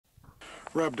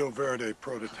Rabdo Verde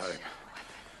prototype.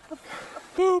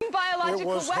 Boop. It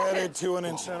was headed to an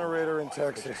incinerator in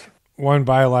Texas. One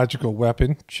biological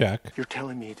weapon, check. You're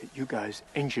telling me that you guys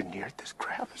engineered this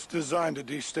crap? It's designed to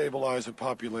destabilize a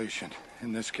population.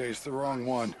 In this case, the wrong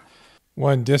one.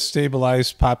 One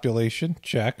destabilized population,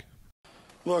 check.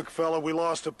 Look, fella, we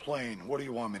lost a plane. What do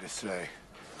you want me to say?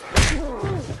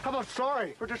 How about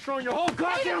sorry for destroying your whole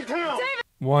goddamn town?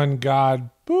 One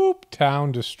god, boop,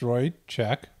 town destroyed,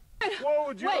 check. What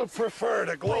would you have preferred,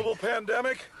 a global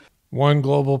pandemic? One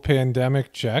global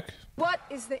pandemic, check. What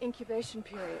is the incubation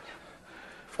period?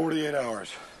 48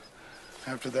 hours.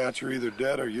 After that, you're either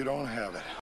dead or you don't have it.